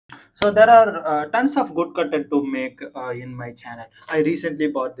So there are tons of good content to make in my channel. I recently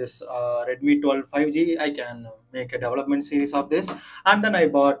bought this Redmi 12 5G. I can make a development series of this, and then I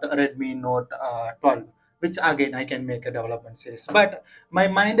bought a Redmi Note 12, which again I can make a development series. But my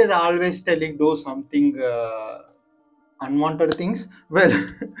mind is always telling do something unwanted things. Well,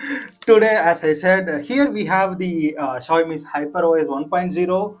 today, as I said, here we have the Xiaomi's HyperOS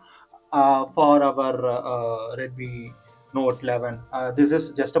 1.0 for our Redmi Note 11. This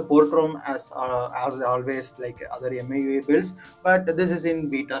is just a port ROM as always, like other MIUI builds, but this is in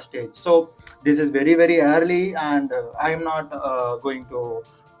beta stage. So this is very early, and I am not going to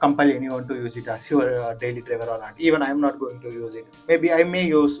compel anyone to use it as your daily driver or not. Even I am not going to use it. Maybe I may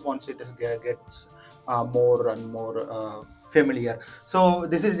use once it is gets more and more familiar. So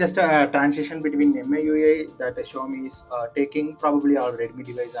this is just a transition between MIUI that Xiaomi is taking. Probably all Redmi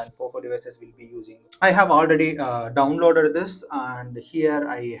device and Poco devices will be using. I have already downloaded this, and here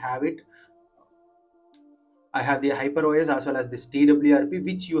I have it. I have the HyperOS as well as this TWRP,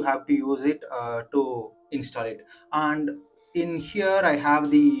 which you have to use it to install it. And in here I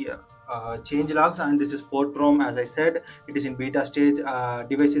have the change logs, and this is port ROM. As I said, it is in beta stage.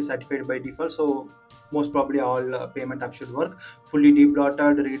 Device is certified by default, so most probably all payment app should work. Fully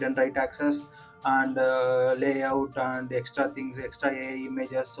deblotted, read and write access, and layout and extra things, extra AI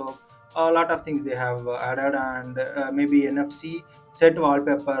images. So a lot of things they have added, and maybe NFC set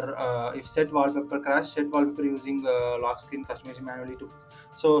wallpaper. If set wallpaper crash, set wallpaper using lock screen customization manually to fix.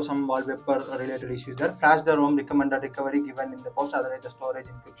 So some wallpaper related issues there. Flash the ROM, recommended recovery given in the post, otherwise the storage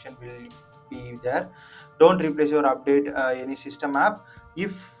encryption will be there. Don't replace your update any system app.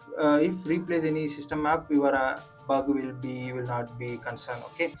 If replace any system app, your bug will not be concerned.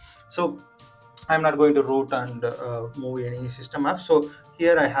 Okay, so I'm not going to root and move any system app. So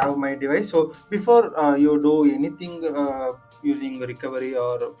here I have my device. So before you do anything using recovery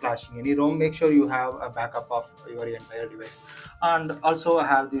or flashing any ROM, make sure you have a backup of your entire device. And also I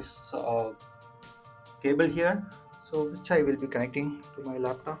have this cable here, so which I will be connecting to my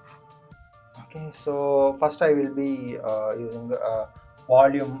laptop. Okay, so first I will be using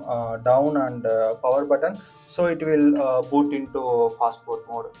volume down and power button, so it will boot into fast boot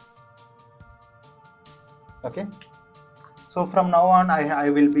mode. Okay, so from now on I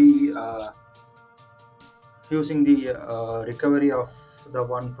will be using the recovery of the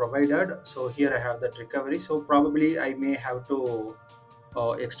one provided. So here I have that recovery, so probably I may have to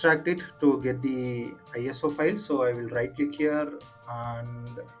extract it to get the ISO file. So I will right click here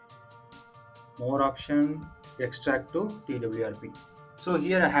and more option, extract to TWRP. So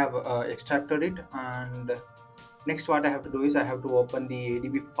here I have extracted it, and next what I have to do is I have to open the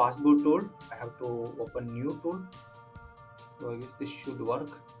ADB fastboot tool. I have to open new tool. So I guess this should work.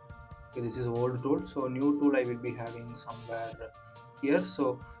 Okay, this is old tool, so new tool I will be having somewhere here.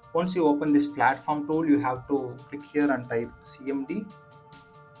 So once you open this platform tool, you have to click here and type CMD.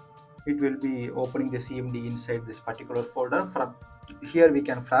 It will be opening the CMD inside this particular folder. From here we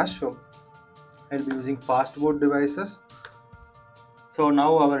can flash. So I'll be using fastboot devices. So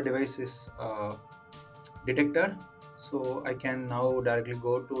now our device is detected, so I can now directly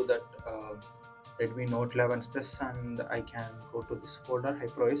go to that Redmi Note 11 Spesn, and I can go to this folder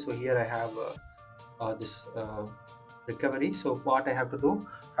HyperOS. So here I have this recovery. So what I have to do,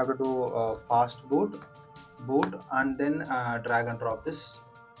 fast boot, and then drag and drop this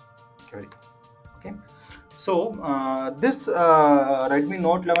recovery. Okay, so this Redmi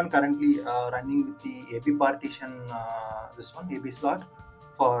Note 11 currently running with the AB partition, this one AB slot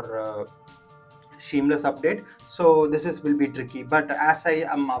for seamless update. So this will be tricky, but as I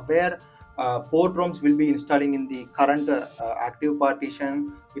am aware, port ROMs will be installing in the current active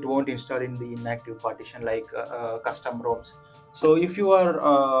partition. It won't install in the inactive partition like custom ROMs. So if you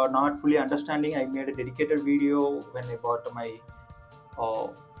are not fully understanding, I made a dedicated video when I bought my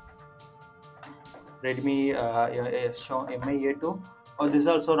Redmi Mi A2. This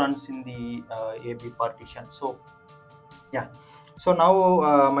also runs in the AB partition. So yeah, so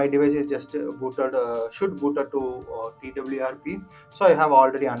now my device is just booted, should booted to TWRP. So I have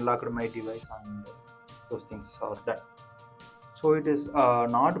already unlocked my device, and those things are done. So it is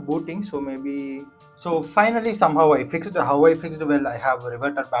not booting, so maybe, so finally somehow I fixed. How I fixed? Well, I have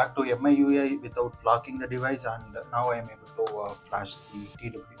reverted back to MIUI without locking the device, and now I am able to flash the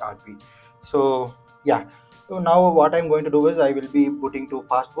TWRP. So yeah, so now what I'm going to do is I will be booting to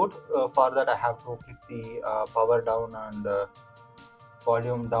fast boot. For that I have to click the power down and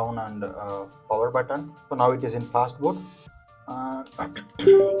volume down and power button. So now it is in fast boot,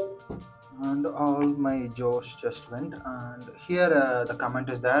 and all my jaws just went, and here the comment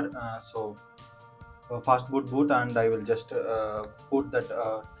is there. So fast boot, and I will just put that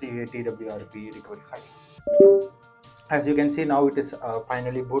 3 TWRP recovery file. As you can see, now it is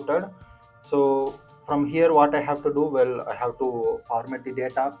finally booted. So from here, what I have to do, well, I have to format the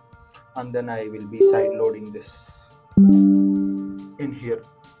data, and then I will be side loading this in here,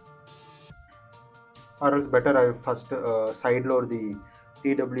 or else better I first side load the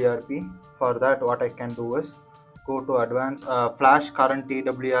TWRP. For that, what I can do is go to advanced flash current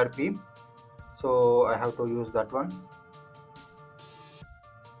TWRP. So I have to use that one.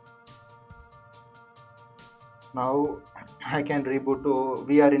 Now I can reboot to,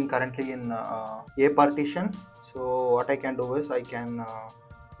 we are in currently in A partition. So what I can do is I can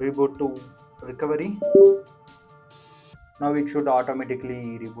reboot to recovery. Now it should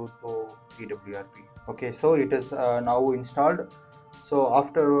automatically reboot to TWRP. Okay, so it is now installed. So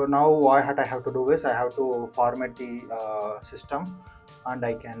after, now what I have to do is I have to format the system, and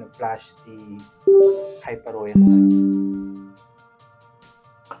I can flash the HyperOS.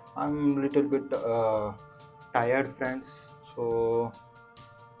 I'm little bit tired, friends, so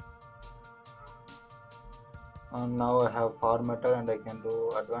now I have formatter, and I can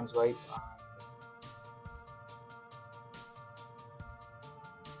do advanced wipe.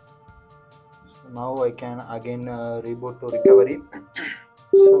 So now I can again reboot to recovery.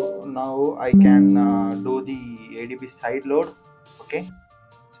 So now I can do the ADB side load. Okay,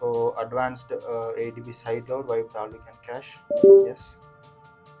 so advanced ADB side load, wiped all we can cache. Yes,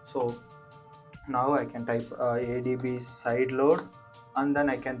 so now I can type ADB side load, and then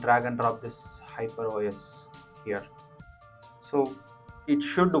I can drag and drop this HyperOS here. So it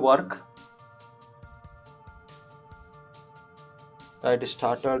should work. It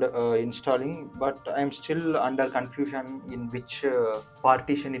started installing, but I'm still under confusion in which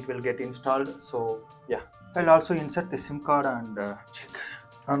partition it will get installed. So yeah, I'll also insert the SIM card and check.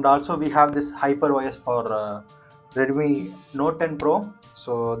 And also we have this HyperOS for Redmi Note 10 Pro.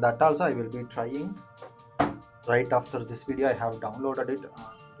 So that also I will be trying. Right after this video, I have downloaded it,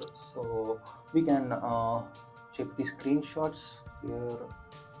 and so we can check the screenshots here.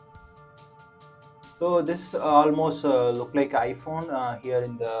 So this almost look like iPhone here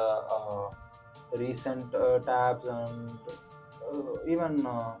in the recent tabs, and even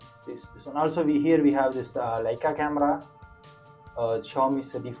this one. Also we have this Leica camera,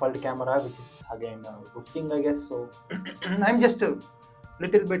 Xiaomi's default camera, which is again a good thing, I guess. So I'm just a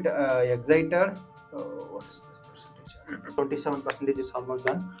little bit excited. What is this percentage? 27% is almost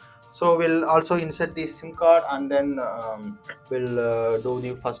done. So we'll also insert the SIM card, and then we'll do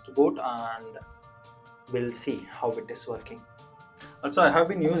the first boot, and we'll see how it is working. Also, I have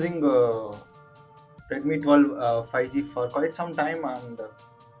been using Redmi 12 5G for quite some time, and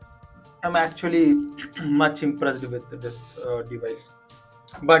I'm actually much impressed with this device.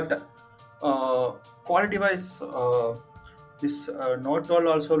 But quality wise, this Note 12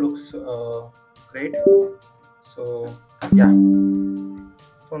 also looks great. So yeah,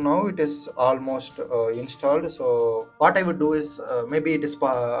 so now it is almost installed. So what I would do is maybe it is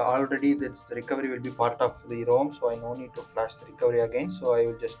already this recovery will be part of the ROM, so I no need to flash the recovery again. So I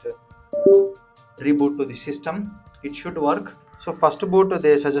will just reboot to the system. It should work. So first boot,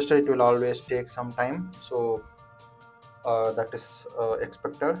 they suggested it will always take some time, so that is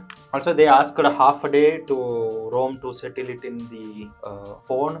expected. Also they asked a half a day to ROM to settle it in the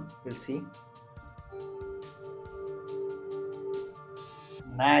phone. We'll see.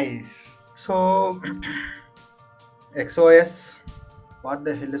 Nice. So XOS, what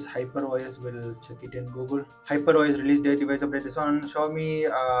the hell is HyperOS? We'll check it in Google. HyperOS release date, device update. This one,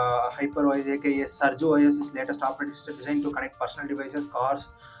 Xiaomi HyperOS aka Surge OS is latest operating system designed to connect personal devices, cars,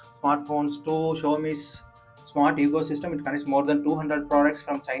 smartphones to Xiaomi's smart ecosystem. It connects more than 200 products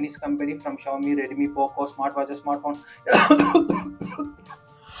from Chinese company, from Xiaomi, Redmi, Poco, smartwatches, smartphone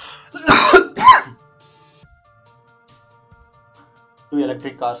to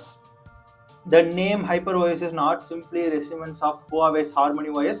electric cars. The name HyperOS is not simply a resemblance of Huawei's Harmony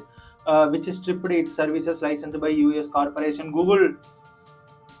OS, which is stripped its services licensed by US corporation Google.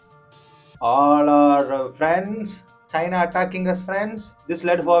 All our friends, China attacking us, friends. This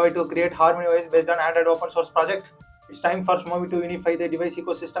led Huawei to create Harmony OS based on Android open source project. It's time for Xiaomi to unify the device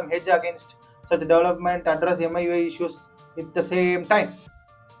ecosystem, hedge against such development, address MIUI issues at the same time.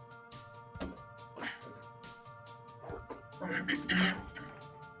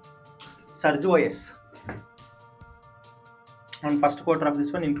 Surge OS. On first quarter of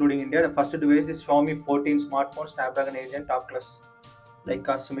this one, including India, the first device is Xiaomi 14 smartphone, Snapdragon 8 Gen, top class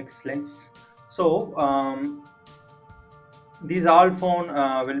Leica Summix lens. So these all phone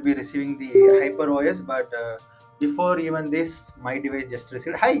will be receiving the HyperOS, but Before even this, my device just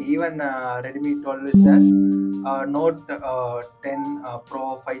received, hi, even Redmi 12 is there, Note 10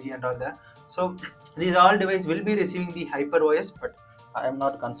 Pro 5G and all that. So these all device will be receiving the Hyper OS, but I am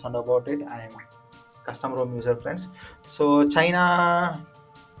not concerned about it. I am custom ROM user, friends. So Chinese,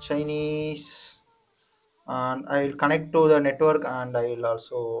 and I'll connect to the network and I'll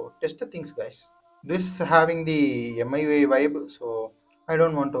also test the things, guys. This having the MIUI vibe, so I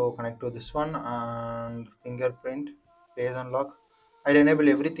don't want to connect to this one. And fingerprint, face unlock, I'll enable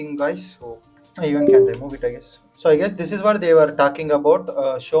everything, guys. So I even can remove it, I guess. So I guess this is what they were talking about,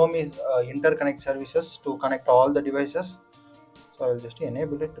 Xiaomi's interconnect services to connect all the devices. So I'll just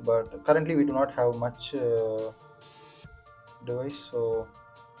enable it, but currently we do not have much device. So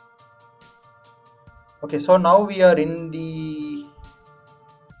okay, so now we are in the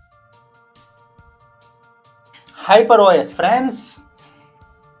Hyper OS, friends.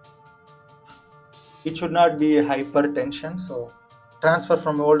 It should not be hypertension, so transfer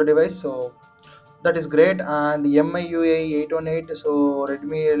from old device, so that is great. And MIUI 818, so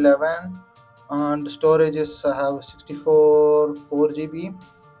Redmi 11, and storages I have 64 4 GB.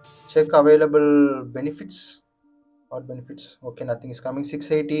 Check available benefits. What benefits? Okay, nothing is coming.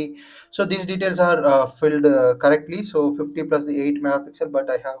 680. So these details are filled correctly. So 50 plus the 8 megapixel, but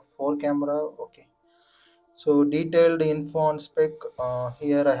I have 4 camera. Okay. So detailed info on spec,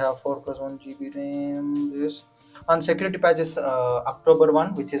 here I have 4 plus 1 GB RAM. This on security patches, October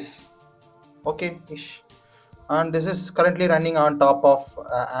 1, which is okay ish. And this is currently running on top of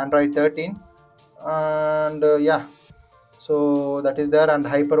Android 13. And yeah, so that is there. And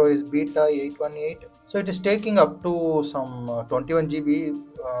HyperOS beta 818, so it is taking up to some 21 GB.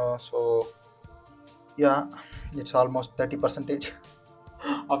 So yeah, it's almost 30 percentage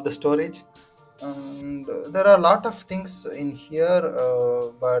of the storage. And there are a lot of things in here,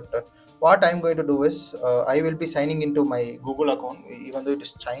 but what I'm going to do is I will be signing into my Google account. Even though it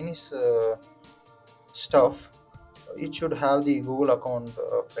is Chinese stuff, it should have the Google account,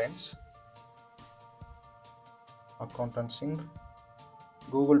 friends. Account and sync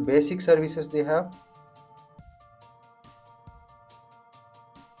Google basic services they have.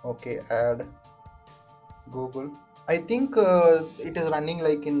 Okay, add Google. I think it is running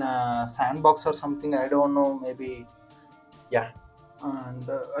like in a sandbox or something, I don't know, maybe. Yeah. And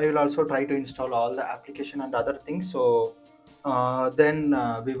I will also try to install all the application and other things. So then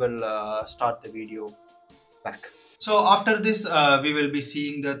we will start the video back. So after this, we will be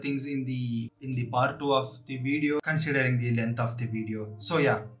seeing the things in the part 2 of the video, considering the length of the video. So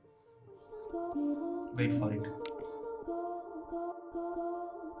yeah, wait for it.